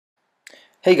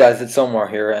Hey guys, it's Omar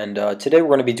here, and today we're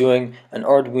going to be doing an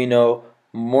Arduino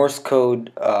Morse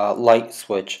code light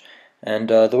switch. And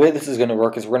the way this is going to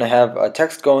work is we're going to have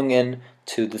text going in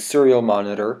to the serial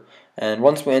monitor, and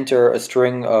once we enter a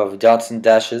string of dots and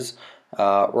dashes,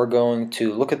 we're going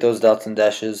to look at those dots and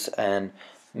dashes and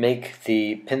make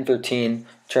the pin 13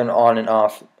 turn on and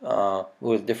off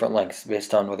with different lengths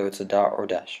based on whether it's a dot or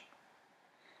dash.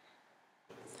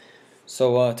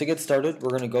 So to get started, we're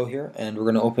going to go here and we're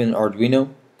going to open Arduino,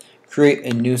 create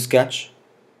a new sketch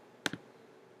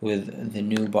with the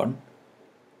new button.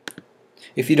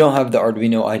 If you don't have the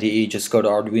Arduino IDE, just go to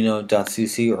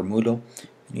arduino.cc or Moodle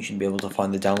and you should be able to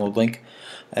find the download link.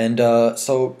 And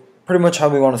so pretty much how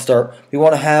we want to start, we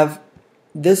want to have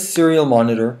this serial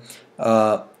monitor.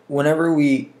 Whenever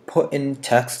we put in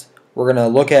text, we're going to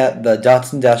look at the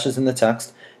dots and dashes in the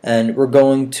text, and we're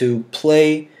going to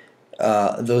play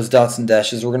those dots and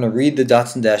dashes. We're going to read the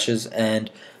dots and dashes and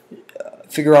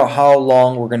figure out how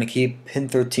long we're going to keep pin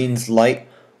 13's light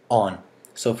on.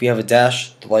 So if we have a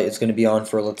dash, the light is going to be on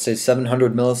for, let's say,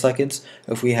 700 milliseconds.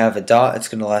 If we have a dot, it's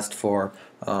going to last for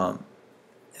maybe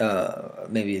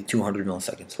 200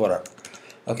 milliseconds, whatever.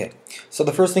 Okay, so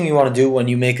the first thing you want to do when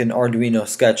you make an Arduino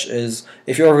sketch is,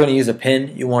 if you're ever going to use a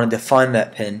pin, you want to define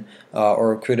that pin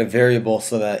or create a variable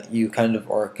so that you kind of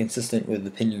are consistent with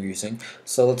the pin you're using.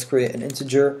 So let's create an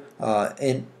integer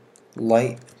int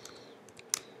light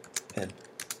pin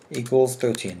equals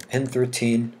 13. Pin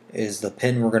 13 is the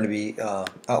pin we're going to be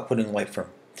outputting light from.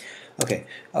 Okay,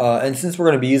 and since we're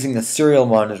going to be using the serial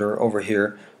monitor over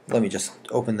here, let me just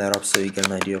open that up so you get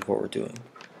an idea of what we're doing.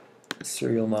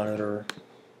 Serial monitor.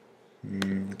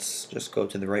 Let's just go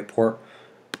to the right port.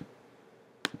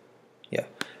 Yeah,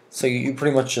 so you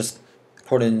pretty much just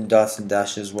put in dots and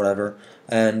dashes, whatever,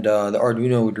 and the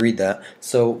Arduino would read that.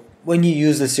 So when you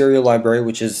use the serial library,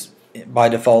 which is by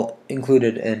default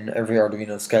included in every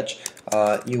Arduino sketch,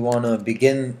 you want to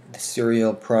begin the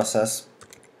serial process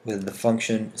with the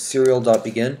function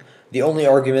serial.begin. The only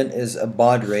argument is a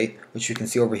baud rate, which you can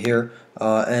see over here,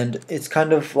 and it's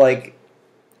kind of like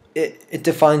it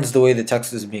defines the way the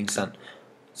text is being sent.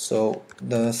 So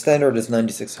the standard is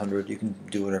 9600. You can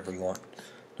do whatever you want.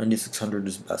 9600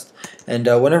 is best. And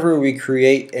whenever we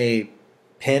create a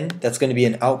pin that's going to be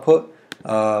an output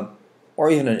or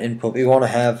even an input, we want to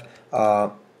have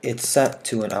it set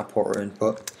to an output or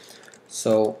input.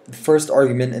 So the first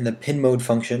argument in the pin mode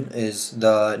function is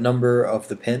the number of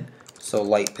the pin, so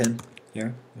light pin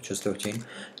here, which is 13,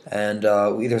 and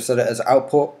we either set it as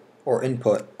output or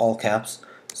input, all caps.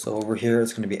 So over here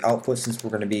it's going to be output, since we're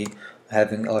going to be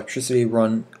having electricity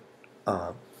run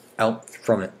out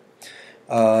from it.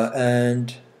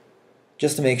 And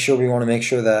just to make sure, we want to make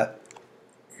sure that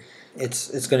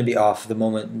it's going to be off the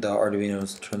moment the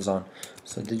Arduino turns on.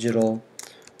 So digital,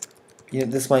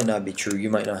 this might not be true, you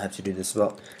might not have to do this,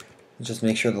 but just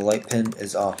make sure the light pin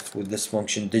is off with this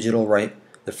function digital write.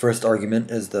 The first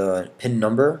argument is the pin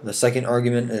number, the second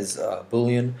argument is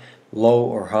boolean, low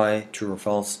or high, true or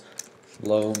false.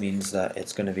 Low means that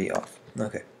it's going to be off.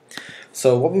 Okay.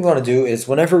 So what we want to do is,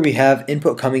 whenever we have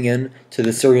input coming in to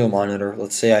the serial monitor,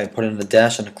 let's say I put in the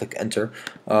dash and I click enter,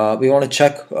 we want to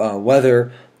check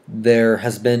whether there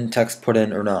has been text put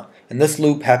in or not. And this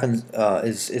loop happens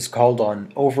is called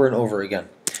on over and over again.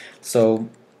 So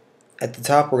at the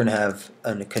top we're going to have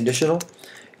a conditional,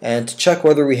 and to check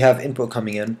whether we have input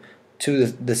coming in to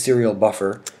the serial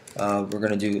buffer, we're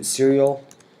going to do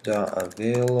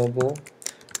serial.available.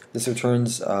 This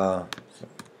returns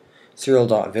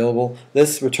serial.available.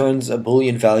 This returns a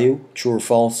boolean value, true or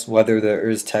false, whether there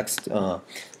is text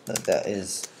that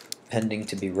is pending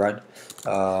to be read.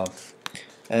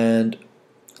 And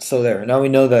so there. Now we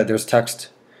know that there's text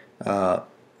that's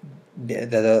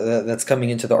coming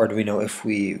into the Arduino if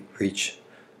we reach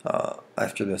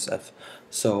after this F.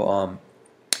 So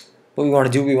what we want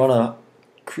to do, we want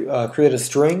to create a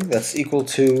string that's equal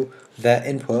to that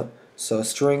input. So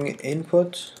string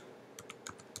input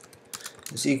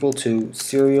is equal to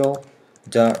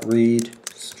serial.read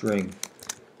string.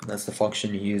 That's the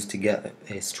function you use to get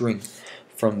a string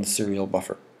from the serial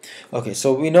buffer. Okay,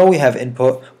 so we know we have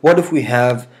input. What if we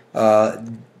have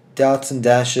dots and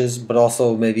dashes, but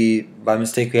also maybe by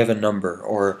mistake we have a number,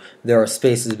 or there are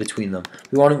spaces between them?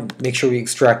 We want to make sure we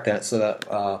extract that so that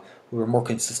we're more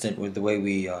consistent with the way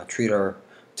we treat our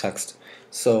text.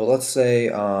 So let's say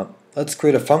let's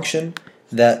create a function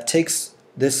that takes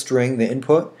this string, the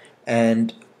input,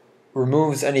 and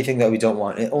removes anything that we don't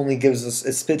want. It only gives us,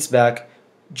 it spits back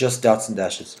just dots and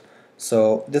dashes.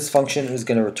 So this function is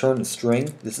going to return a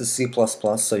string. This is C++,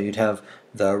 so you'd have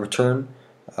the return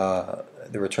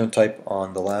type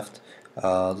on the left.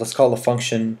 Let's call the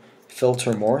function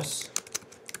filter Morse.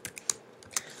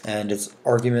 and its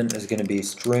argument is going to be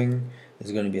string,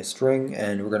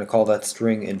 and we're going to call that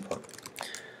string input.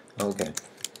 Okay.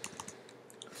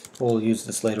 We'll use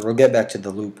this later. We'll get back to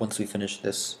the loop once we finish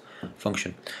this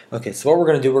function. Okay, so what we're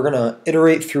going to do, we're going to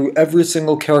iterate through every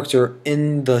single character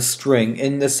in the string,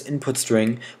 in this input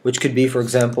string, which could be, for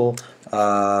example,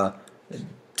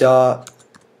 dot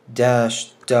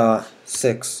dash dot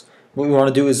 6. What we want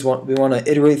to do is we want to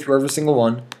iterate through every single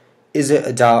one. Is it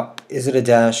a dot? Is it a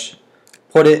dash?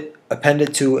 Append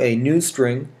it to a new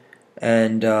string,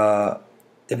 and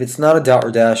if it's not a dot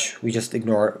or dash, we just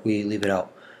ignore it. We leave it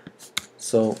out.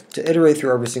 So to iterate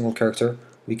through every single character,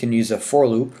 we can use a for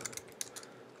loop.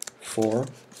 For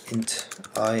int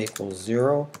I equals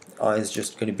 0. I is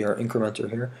just going to be our incrementer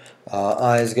here.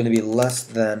 I is going to be less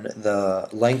than the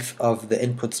length of the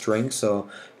input string, so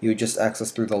you would just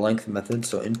access through the length method.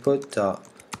 So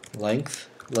input.length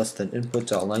less than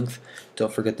input.length.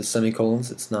 Don't forget the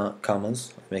semicolons, it's not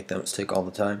commas. I make that mistake all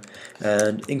the time.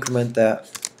 And increment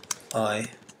that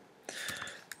I.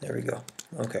 There we go.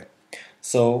 Okay.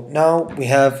 So now we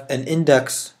have an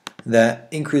index that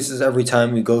increases every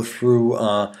time we go through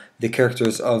the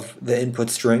characters of the input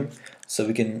string. So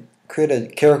we can create a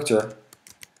character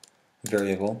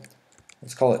variable.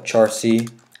 Let's call it char_c.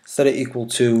 Set it equal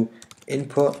to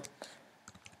input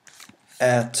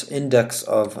at index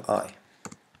of I.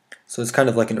 So it's kind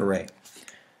of like an array.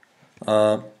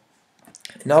 Now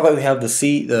that we have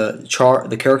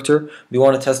the character, we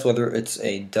want to test whether it's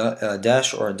a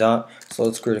dash or a dot. So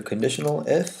let's create a conditional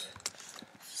if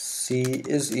c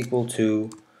is equal to,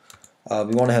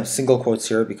 we want to have single quotes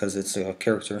here because it's a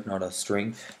character, not a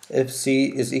string. If c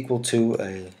is equal to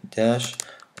a dash,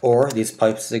 or, these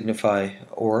pipes signify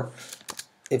or.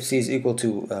 If c is equal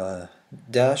to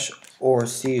dash, or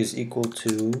c is equal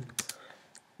to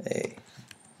a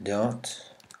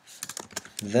dot,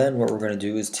 then what we're going to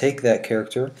do is take that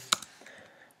character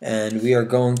and we are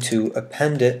going to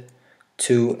append it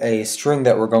to a string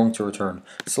that we're going to return.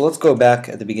 So let's go back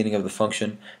at the beginning of the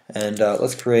function and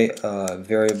let's create a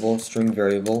variable, string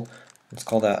variable. Let's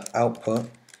call that output.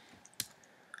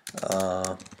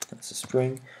 That's a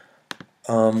string.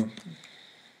 And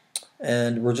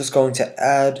we're just going to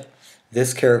add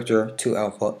this character to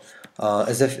output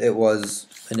as if it was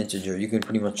an integer. You can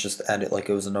pretty much just add it like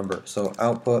it was a number. So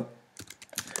output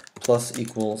plus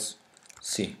equals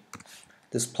c.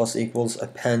 This plus equals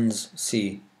appends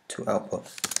c to output.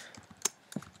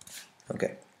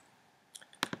 Okay.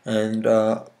 And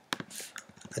at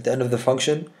the end of the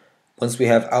function, once we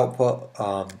have output,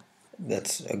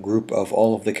 that's a group of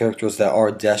all of the characters that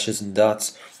are dashes and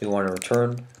dots, we want to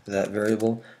return that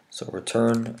variable. So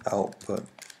return output.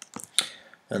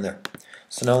 And there.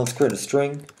 So now let's create a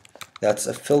string that's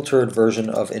a filtered version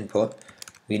of input.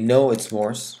 We know it's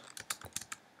Morse.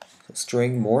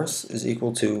 String Morse is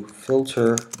equal to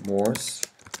filter Morse.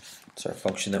 It's our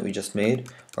function that we just made.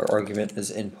 Our argument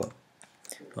is input.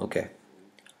 Okay.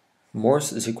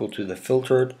 Morse is equal to the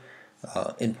filtered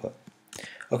input.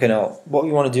 Okay, now what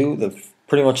we want to do,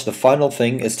 pretty much the final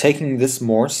thing, is taking this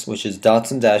Morse, which is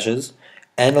dots and dashes,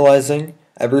 analyzing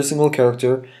every single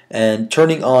character, and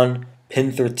turning on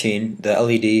pin 13, the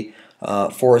LED,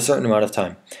 for a certain amount of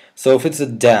time. So if it's a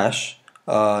dash,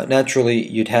 naturally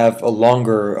you'd have a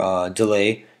longer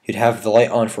delay. You'd have the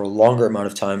light on for a longer amount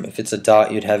of time. If it's a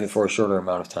dot, you'd have it for a shorter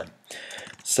amount of time.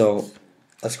 So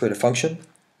let's create a function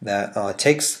that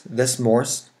takes this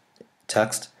Morse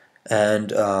text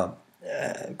and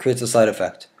creates a side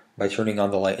effect by turning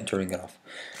on the light and turning it off.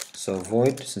 So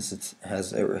void, since it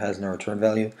has no return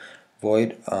value,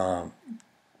 void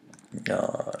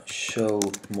show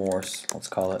Morse, let's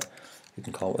call it. You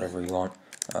can call it whatever you want,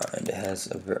 and it has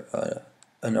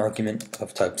an argument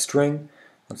of type string.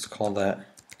 Let's call that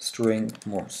string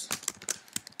Morse.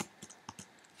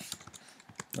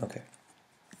 Okay.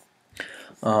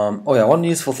 Oh yeah, one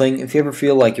useful thing, if you ever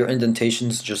feel like your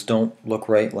indentations just don't look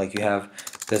right, like you have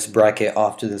this bracket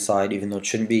off to the side even though it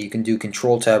shouldn't be, you can do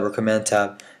Control Tab or Command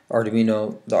Tab.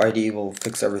 Arduino, the IDE will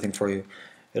fix everything for you.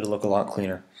 It'll look a lot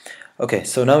cleaner. Okay,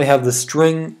 so now we have the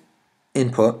string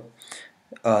input,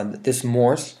 this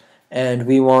Morse, and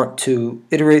we want to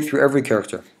iterate through every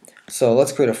character. So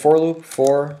let's create a for loop.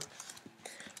 For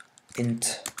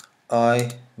int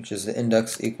I, which is the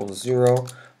index, equals 0.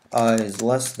 I is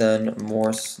less than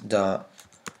Morse dot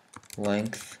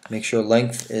length. Make sure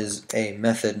length is a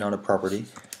method, not a property,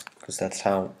 because that's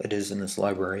how it is in this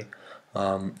library.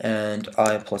 And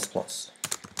I plus plus.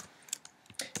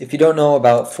 If you don't know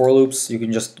about for loops, you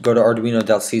can just go to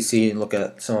arduino.cc and look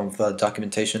at some of the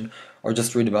documentation, or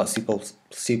just read about C++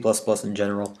 in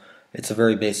general. It's a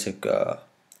very basic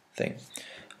thing.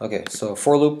 Okay, so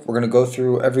for loop, we're going to go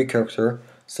through every character.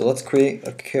 So let's create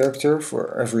a character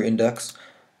for every index.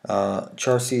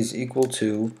 Char C is equal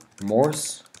to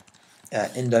Morse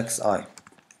at index I.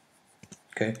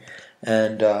 Okay,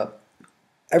 and for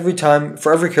every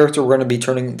character, we're going to be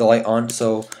turning the light on.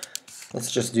 So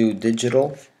let's just do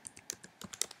digital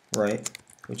right,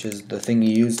 which is the thing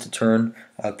you use to turn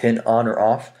a pin on or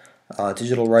off.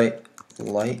 Digital right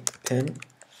light pin.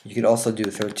 You could also do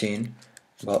 13,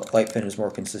 but light pin is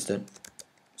more consistent.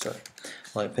 Sorry,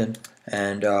 light pin.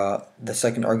 And the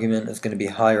second argument is going to be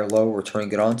high or low. We're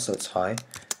turning it on, so it's high.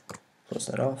 Close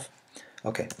that off.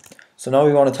 Okay, so now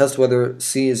we want to test whether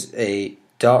C is a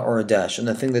dot or a dash, and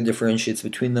the thing that differentiates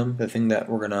between them, the thing that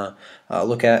we're going to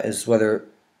look at is whether,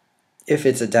 if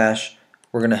it's a dash,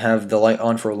 we're going to have the light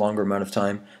on for a longer amount of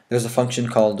time. There's a function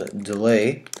called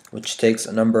delay, which takes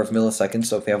a number of milliseconds.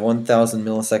 So if we have 1,000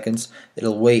 milliseconds,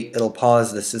 it'll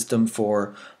pause the system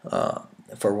for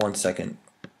 1 second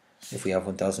if we have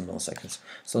 1,000 milliseconds.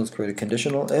 So let's create a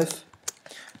conditional if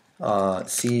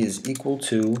C is equal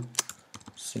to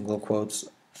single quotes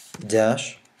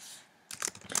dash.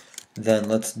 Then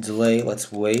let's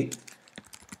wait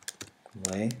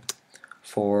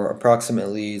for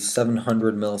approximately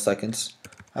 700 milliseconds.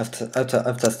 I've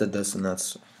tested this, and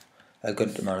that's a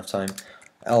good amount of time.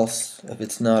 Else, if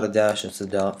it's not a dash, it's a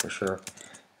dot for sure.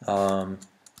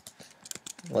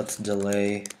 Let's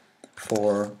delay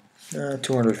for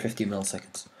 250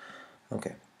 milliseconds.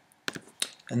 Okay.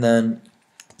 And then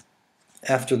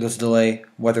after this delay,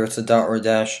 whether it's a dot or a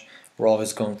dash, we're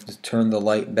always going to turn the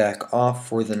light back off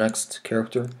for the next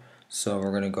character. So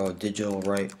we're going to go digital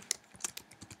right.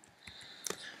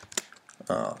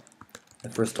 The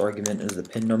first argument is the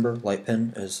pin number. Light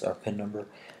pin is our pin number,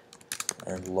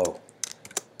 and low.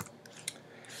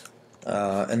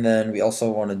 And then we also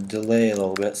want to delay a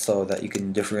little bit so that you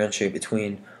can differentiate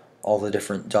between all the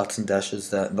different dots and dashes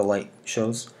that the light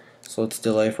shows. So let's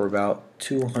delay for about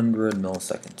 200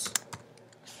 milliseconds.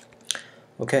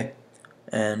 Okay,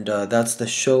 and that's the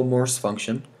show Morse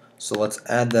function. So let's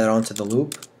add that onto the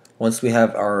loop. Once we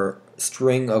have our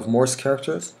string of Morse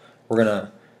characters, we're going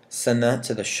to send that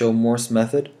to the show Morse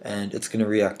method, and it's going to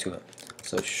react to it.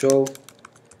 So show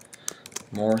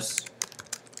Morse.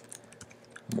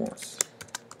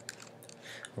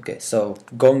 Okay, so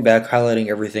going back, highlighting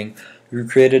everything, we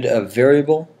created a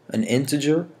variable, an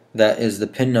integer, that is the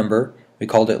pin number. We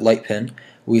called it light pin.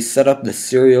 We set up the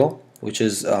serial, which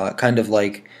is kind of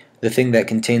like the thing that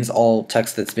contains all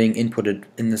text that's being inputted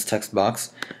in this text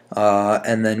box.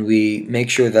 And then we make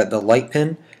sure that the light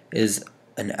pin is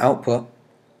an output,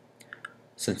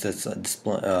 since it's a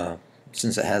display,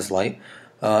 since it has light.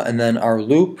 And then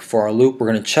for our loop,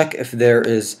 we're going to check if there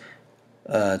is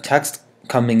text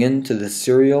coming into the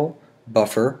serial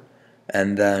buffer,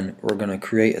 and then we're going to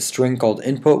create a string called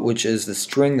input, which is the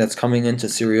string that's coming into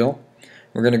serial.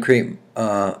 We're going to create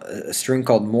a string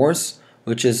called Morse,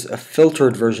 which is a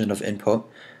filtered version of input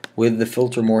with the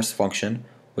filter Morse function,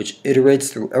 which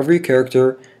iterates through every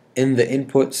character in the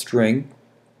input string,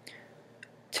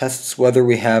 tests whether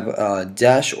we have a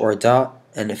dash or a dot,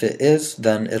 and if it is,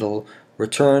 then it'll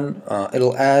return,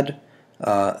 it'll add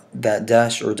that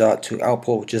dash or dot to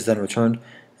output, which is then returned,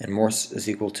 and Morse is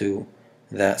equal to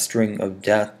that string of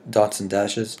dots and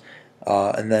dashes.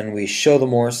 And then we show the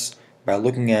Morse by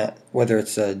looking at whether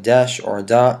it's a dash or a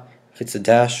dot. If it's a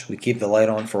dash, we keep the light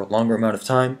on for a longer amount of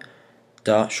time,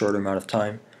 dot, shorter amount of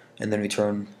time, and then we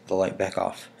turn the light back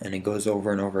off, and it goes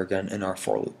over and over again in our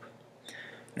for loop.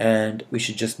 And we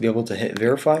should just be able to hit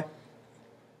verify,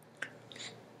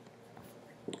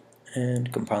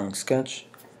 and compiling sketch.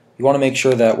 You want to make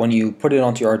sure that when you put it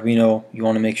onto your Arduino, you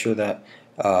want to make sure that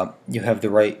you have the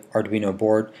right Arduino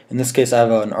board. In this case, I have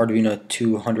an Arduino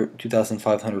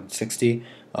 2560,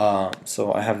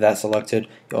 so I have that selected.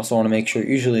 You also want to make sure,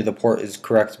 usually the port is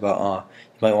correct, but you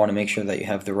might want to make sure that you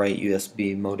have the right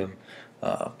USB modem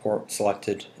port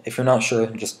selected. If you're not sure,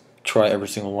 just try every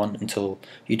single one until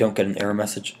you don't get an error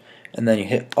message. And then you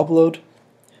hit upload,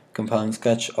 compiling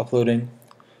sketch, uploading.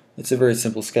 It's a very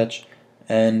simple sketch.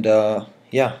 And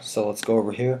yeah, so let's go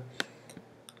over here,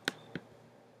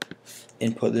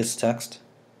 input this text,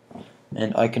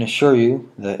 and I can assure you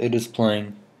that it is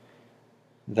playing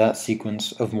that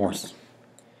sequence of Morse.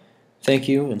 Thank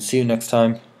you, and see you next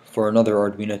time for another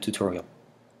Arduino tutorial.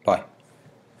 Bye.